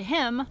can't talk to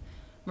him.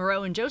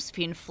 Moreau and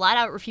Josephine flat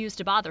out refuse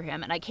to bother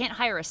him, and I can't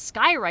hire a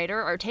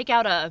skywriter or take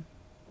out a...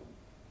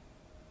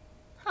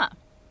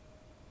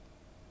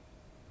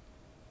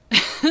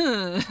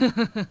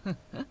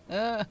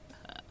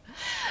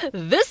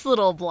 This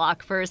little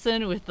block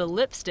person with the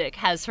lipstick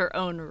has her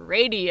own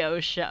radio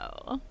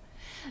show.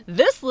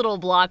 This little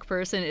block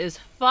person is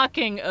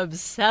fucking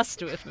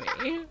obsessed with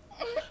me.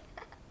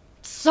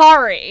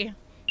 Sorry.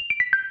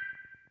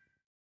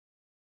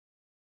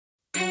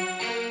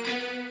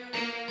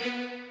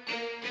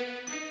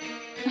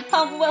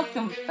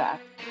 Welcome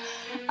back.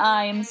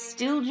 I am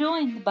still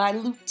joined by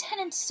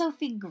Lieutenant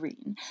Sophie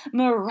Green,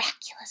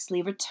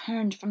 miraculously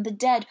returned from the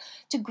dead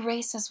to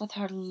grace us with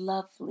her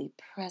lovely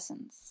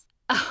presence.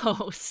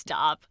 Oh,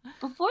 stop.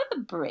 Before the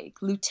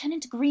break,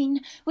 Lieutenant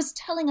Green was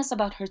telling us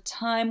about her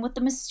time with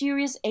the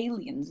mysterious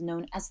aliens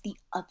known as the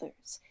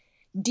Others.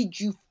 Did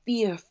you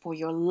fear for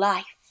your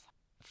life?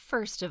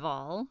 First of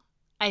all,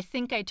 I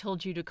think I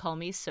told you to call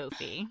me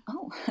Sophie.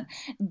 Oh,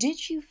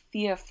 did you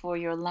fear for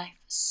your life,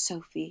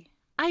 Sophie?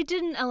 I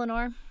didn't,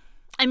 Eleanor.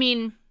 I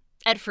mean,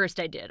 at first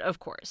I did, of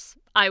course.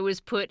 I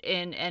was put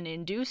in an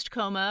induced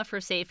coma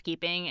for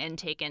safekeeping and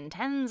taken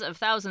tens of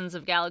thousands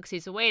of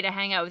galaxies away to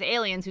hang out with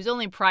aliens whose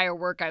only prior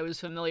work I was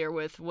familiar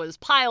with was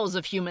piles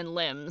of human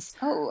limbs.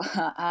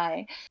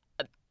 Oh,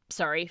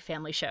 Sorry,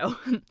 family show.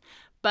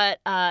 But,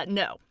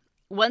 no.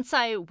 Once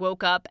I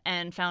woke up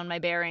and found my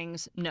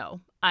bearings,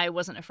 no, I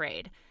wasn't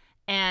afraid.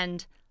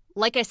 And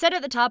like I said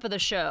at the top of the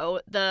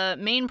show, the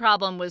main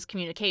problem was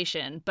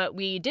communication, but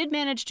we did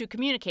manage to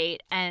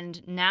communicate,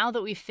 and now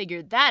that we've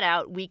figured that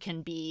out, we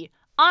can be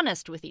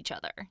honest with each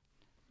other.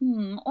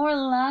 Or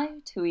lie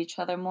to each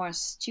other more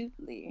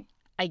astutely.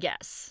 I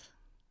guess.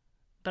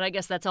 But I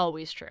guess that's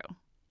always true.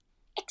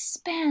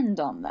 Expand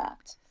on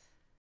that.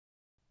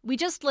 We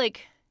just,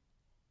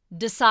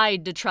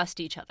 decide to trust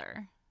each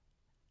other.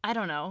 I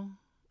don't know.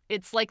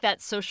 It's like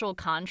that social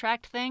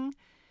contract thing.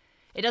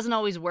 It doesn't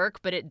always work,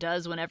 but it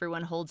does when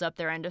everyone holds up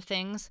their end of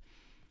things.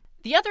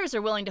 The Others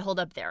are willing to hold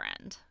up their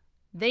end.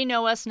 They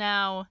know us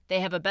now. They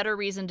have a better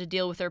reason to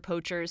deal with their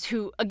poachers,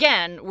 who,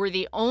 again, were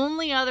the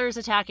only Others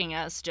attacking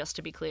us, just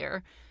to be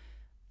clear.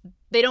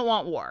 They don't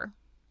want war.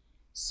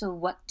 So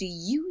what do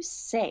you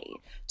say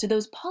to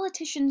those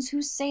politicians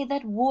who say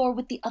that war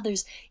with the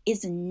Others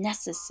is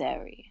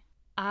necessary?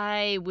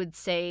 I would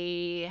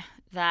say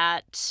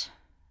that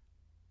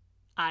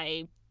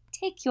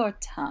Take your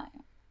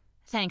time.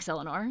 Thanks,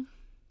 Eleanor.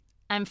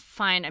 I'm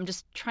fine. I'm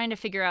just trying to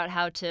figure out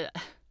how to...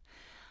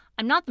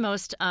 I'm not the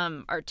most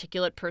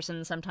articulate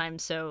person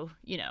sometimes, so,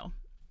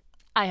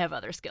 I have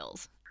other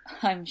skills.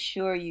 I'm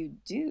sure you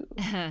do.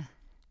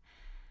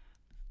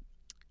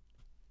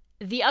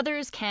 The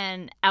Others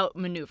can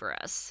outmaneuver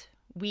us.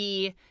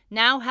 We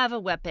now have a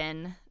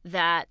weapon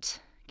that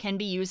can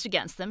be used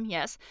against them,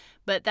 yes,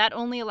 but that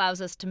only allows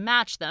us to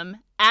match them,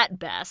 at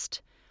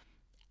best.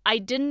 I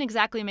didn't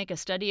exactly make a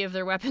study of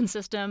their weapon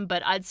system,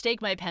 but I'd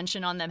stake my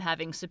pension on them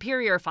having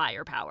superior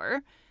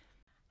firepower.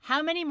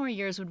 How many more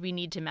years would we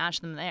need to match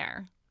them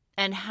there?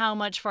 And how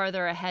much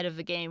farther ahead of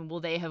the game will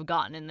they have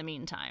gotten in the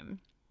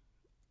meantime?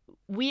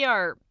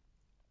 The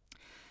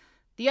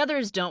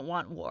Others don't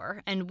want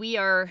war, and we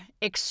are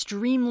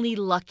extremely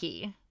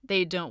lucky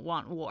they don't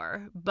want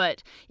war.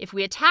 But if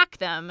we attack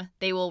them,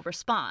 they will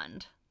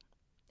respond.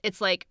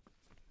 It's like,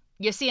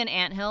 you see an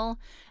anthill,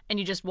 and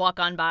you just walk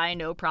on by,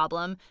 no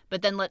problem,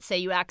 but then let's say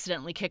you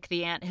accidentally kick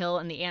the anthill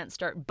and the ants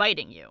start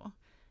biting you.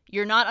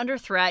 You're not under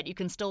threat, you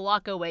can still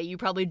walk away, you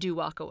probably do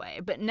walk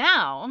away. But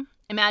now,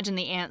 imagine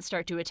the ants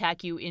start to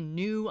attack you in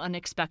new,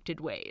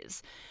 unexpected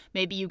ways.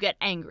 Maybe you get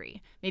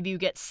angry. Maybe you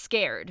get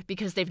scared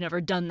because they've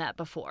never done that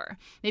before.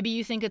 Maybe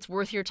you think it's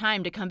worth your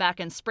time to come back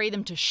and spray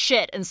them to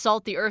shit and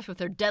salt the earth with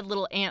their dead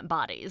little ant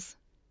bodies.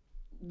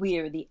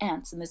 We're the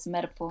ants in this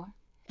metaphor.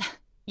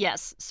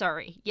 Yes,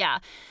 sorry. Yeah.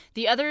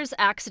 The Others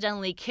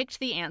accidentally kicked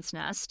the ant's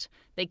nest.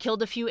 They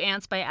killed a few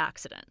ants by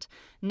accident.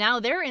 Now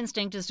their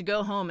instinct is to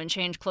go home and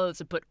change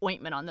clothes and put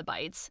ointment on the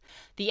bites.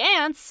 The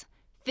ants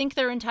think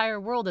their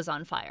entire world is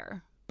on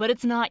fire, but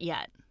it's not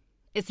yet.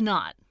 It's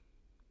not.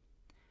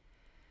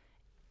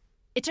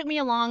 It took me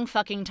a long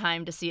fucking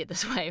time to see it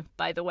this way,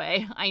 by the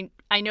way.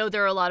 I know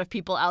there are a lot of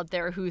people out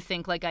there who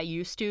think like I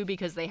used to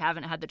because they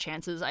haven't had the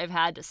chances I've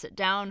had to sit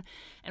down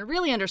and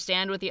really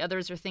understand what the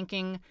Others are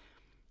thinking.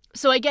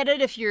 So I get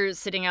it if you're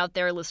sitting out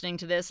there listening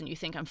to this and you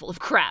think I'm full of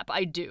crap.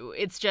 I do.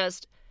 It's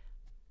just,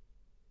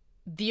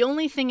 the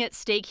only thing at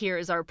stake here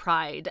is our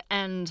pride,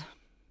 and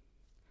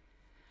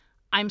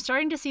I'm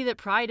starting to see that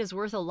pride is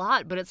worth a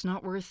lot, but it's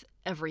not worth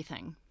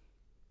everything.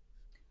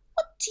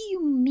 What do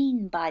you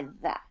mean by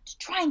that?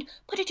 Try and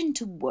put it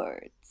into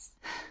words.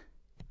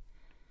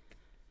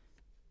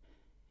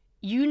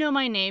 You know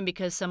my name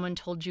because someone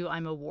told you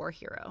I'm a war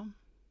hero.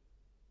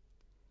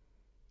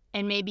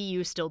 And maybe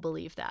you still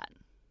believe that.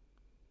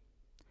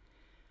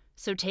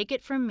 So take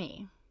it from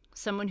me,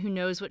 someone who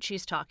knows what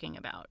she's talking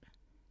about.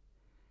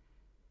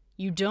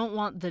 You don't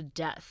want the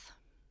death.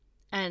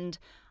 And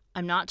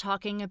I'm not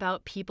talking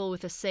about people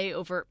with a say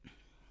over...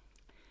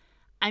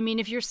 I mean,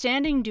 if you're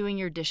standing doing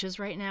your dishes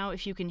right now,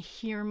 if you can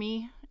hear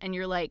me and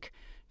you're like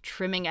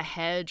trimming a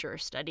hedge or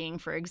studying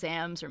for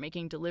exams or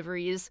making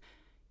deliveries,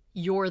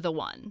 you're the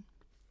one.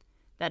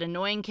 That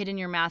annoying kid in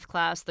your math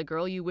class, the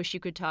girl you wish you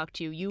could talk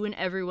to, you and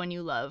everyone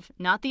you love,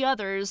 not the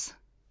others,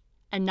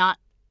 and not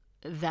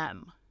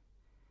them.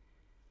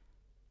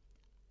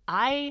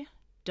 I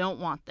don't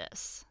want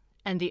this,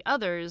 and the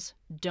others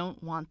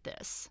don't want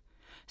this.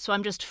 So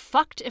I'm just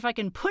fucked if I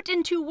can put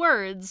into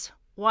words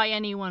why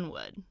anyone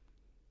would.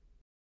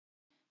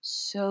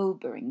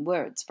 Sobering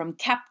words from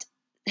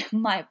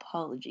my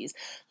apologies,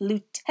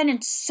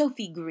 Lieutenant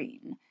Sophie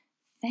Green.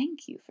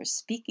 Thank you for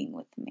speaking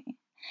with me.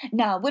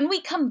 Now, when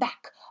we come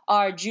back,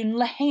 Arjun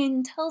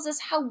Lahane tells us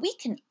how we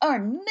can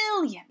earn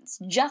millions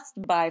just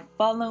by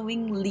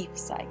following leaf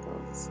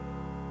cycles.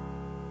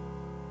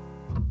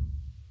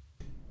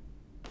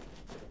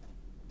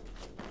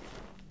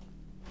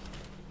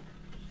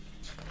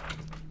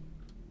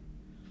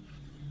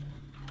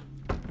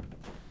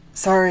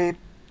 Sorry,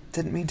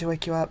 didn't mean to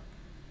wake you up.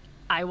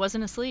 I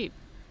wasn't asleep.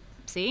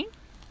 See?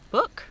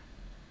 Book.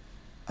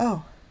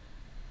 Oh,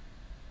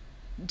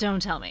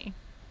 Don't tell me.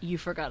 You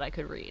forgot I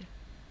could read.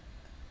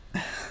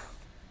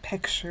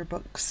 picture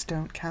books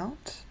don't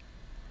count?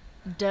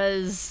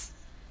 Does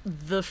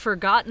The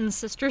Forgotten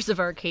Sisters of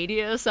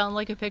Arcadia sound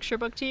like a picture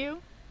book to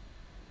you?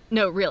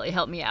 No, really,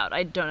 help me out.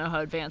 I don't know how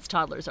advanced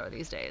toddlers are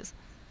these days.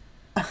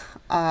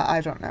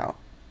 I don't know.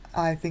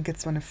 I think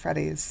it's one of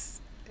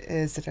Freddy's.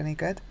 Is it any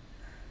good?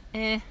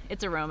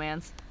 It's a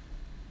romance.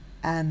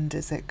 And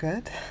is it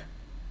good?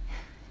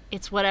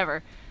 It's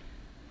whatever.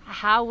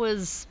 How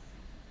was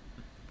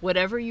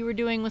whatever you were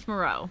doing with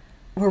Moreau?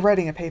 We're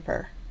writing a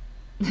paper.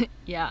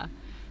 Yeah.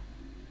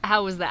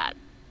 How was that?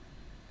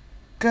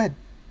 Good.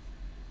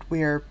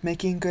 We're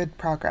making good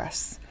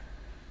progress.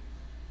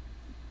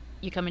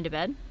 You coming to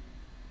bed?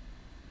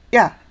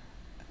 Yeah.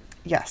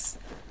 Yes.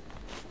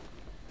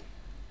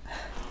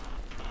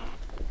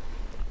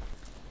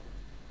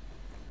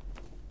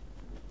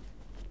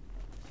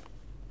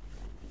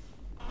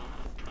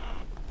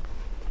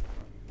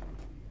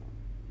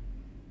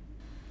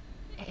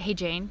 Hey,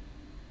 Jane.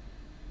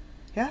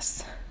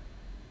 Yes?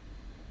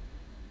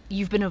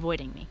 You've been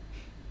avoiding me.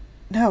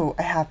 No,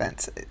 I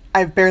haven't.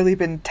 I've barely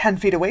been 10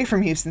 feet away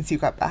from you since you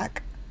got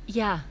back.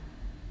 Yeah.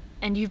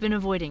 And you've been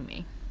avoiding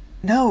me.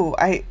 No,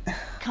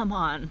 Come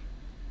on.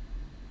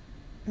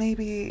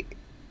 Maybe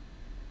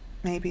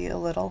a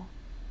little.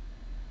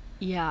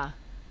 Yeah.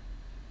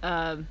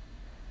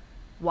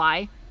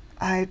 Why?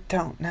 I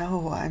don't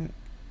know. I'm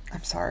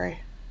sorry.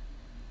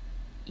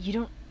 You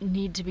don't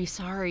need to be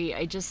sorry.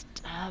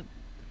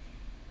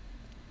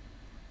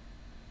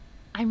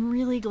 I'm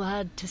really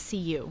glad to see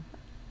you.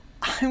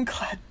 I'm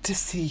glad to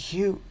see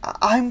you.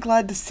 I'm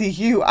glad to see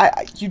you.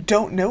 You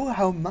don't know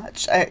how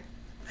much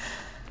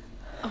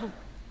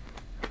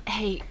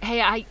Hey,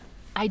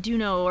 I do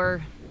know,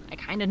 or I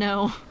kind of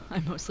know. I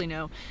mostly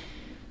know.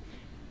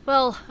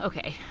 Well,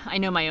 okay, I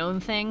know my own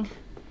thing.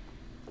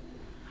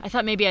 I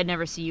thought maybe I'd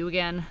never see you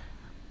again.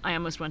 I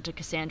almost went to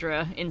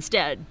Cassandra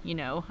instead,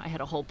 I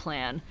had a whole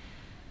plan.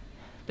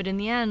 But in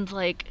the end,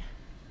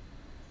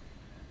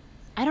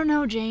 I don't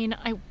know, Jane,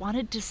 I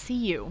wanted to see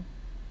you.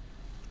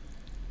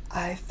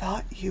 I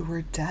thought you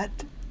were dead.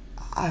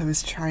 I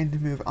was trying to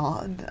move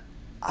on.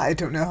 I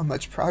don't know how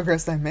much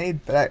progress I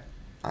made, but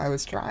I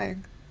was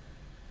trying.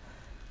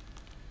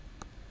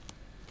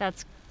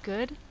 That's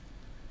good?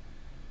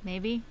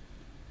 Maybe?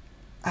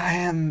 I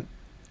am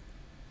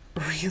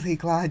really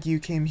glad you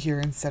came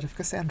here instead of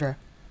Cassandra.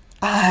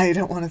 I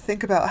don't want to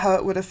think about how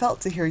it would have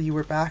felt to hear you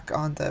were back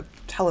on the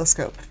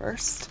telescope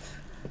first.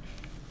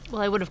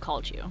 Well, I would have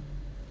called you.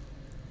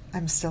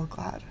 I'm still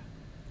glad.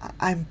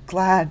 I'm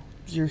glad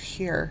you're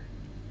here.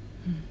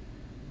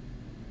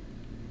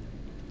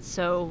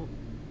 So,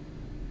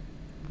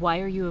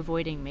 why are you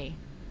avoiding me?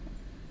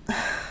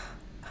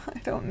 I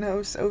don't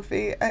know,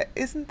 Sophie.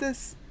 Isn't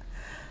this...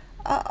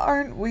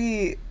 aren't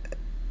we...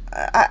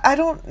 I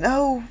don't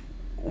know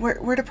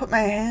where to put my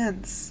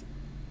hands.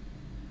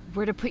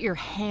 Where to put your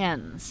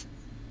hands?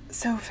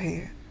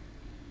 Sophie.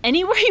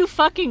 Anywhere you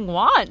fucking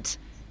want.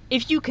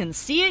 If you can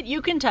see it,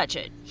 you can touch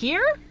it.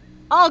 Here?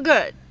 All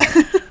good.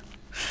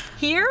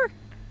 Here?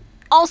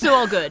 Also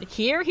all good.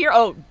 Here?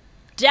 Oh,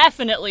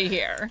 definitely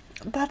here.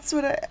 That's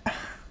what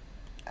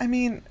I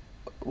mean,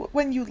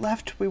 when you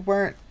left, we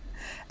weren't...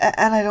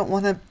 And I don't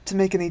want to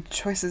make any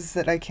choices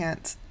that I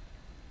can't...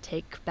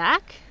 Take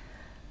back?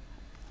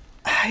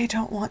 I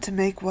don't want to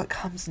make what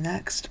comes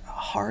next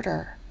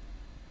harder.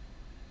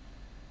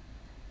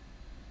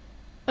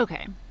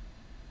 Okay.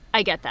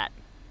 I get that.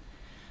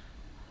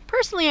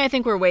 Personally, I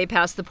think we're way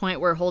past the point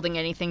where holding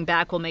anything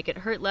back will make it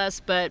hurt less,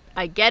 but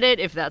I get it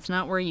if that's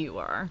not where you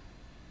are.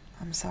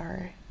 I'm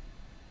sorry.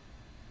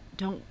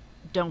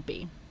 Don't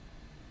be.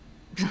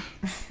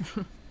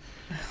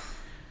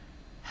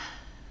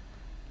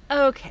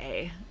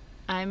 Okay,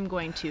 I'm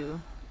going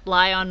to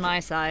lie on my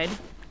side,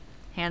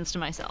 hands to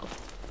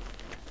myself.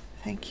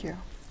 Thank you.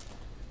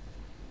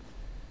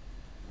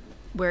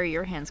 Where are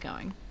your hands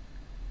going?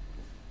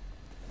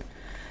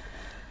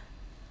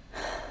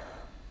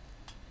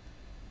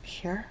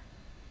 Here?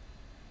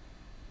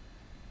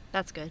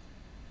 That's good.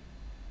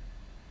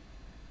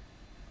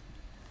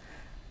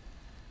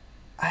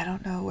 I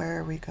don't know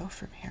where we go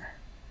from here.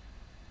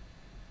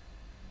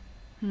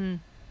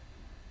 Me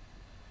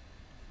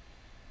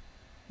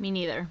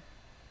neither.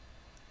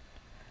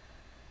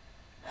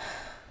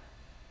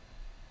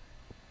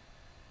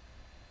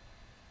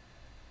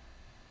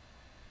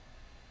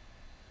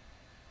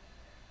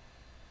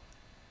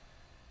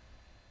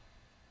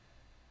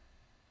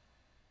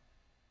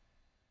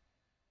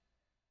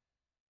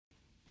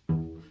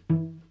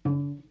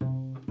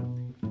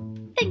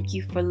 Thank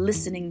you for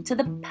listening to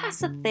the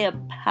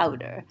Pasithea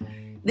Powder.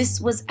 This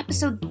was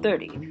episode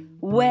 30.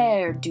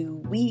 Where do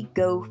we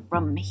go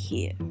from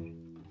here?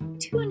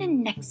 Tune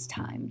in next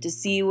time to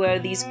see where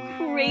these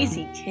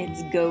crazy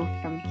kids go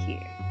from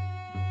here.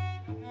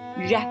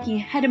 Jackie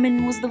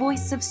Hedeman was the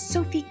voice of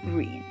Sophie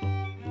Green.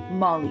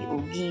 Molly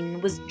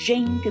Olguin was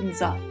Jane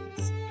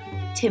Gonzalez.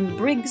 Tim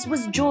Briggs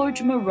was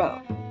George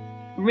Moreau.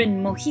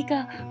 Rin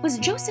Mojica was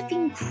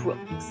Josephine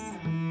Crooks.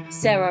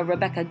 Sarah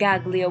Rebecca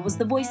Gaglia was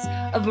the voice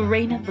of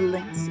Reina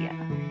Valencia,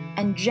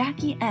 and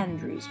Jackie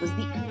Andrews was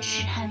the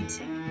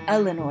enchanting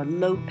Eleanor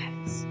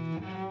Lopez.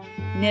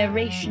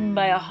 Narration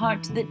by a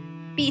heart that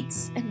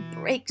beats and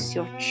breaks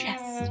your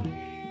chest,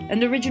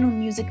 and original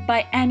music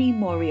by Annie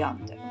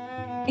Moriando,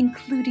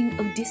 including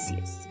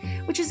Odysseus,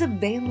 which is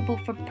available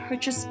for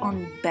purchase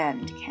on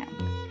Bandcamp.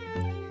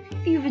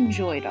 If you've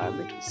enjoyed our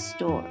little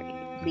story,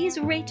 please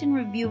rate and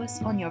review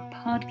us on your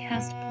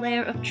podcast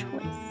player of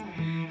choice.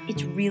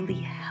 It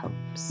really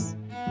helps.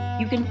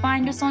 You can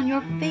find us on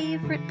your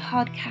favorite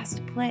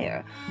podcast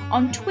player,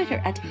 on Twitter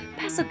at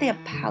Pasithea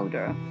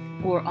Powder,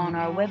 or on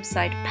our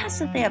website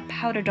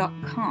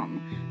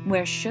pasitheapowder.com,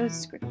 where show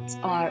scripts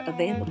are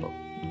available.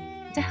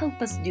 To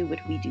help us do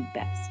what we do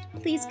best,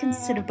 please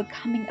consider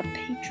becoming a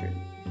patron.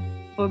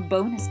 For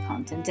bonus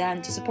content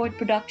and to support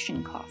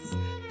production costs,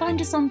 find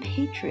us on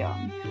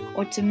Patreon,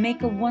 or to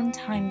make a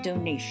one-time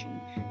donation,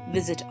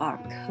 visit our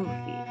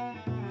Ko-fi.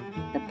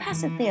 The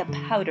Pasithea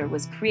Powder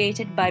was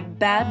created by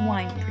Bad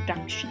Wine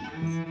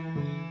Productions.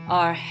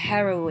 Our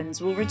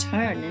heroines will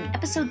return in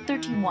episode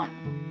 31,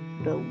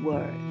 The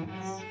Words.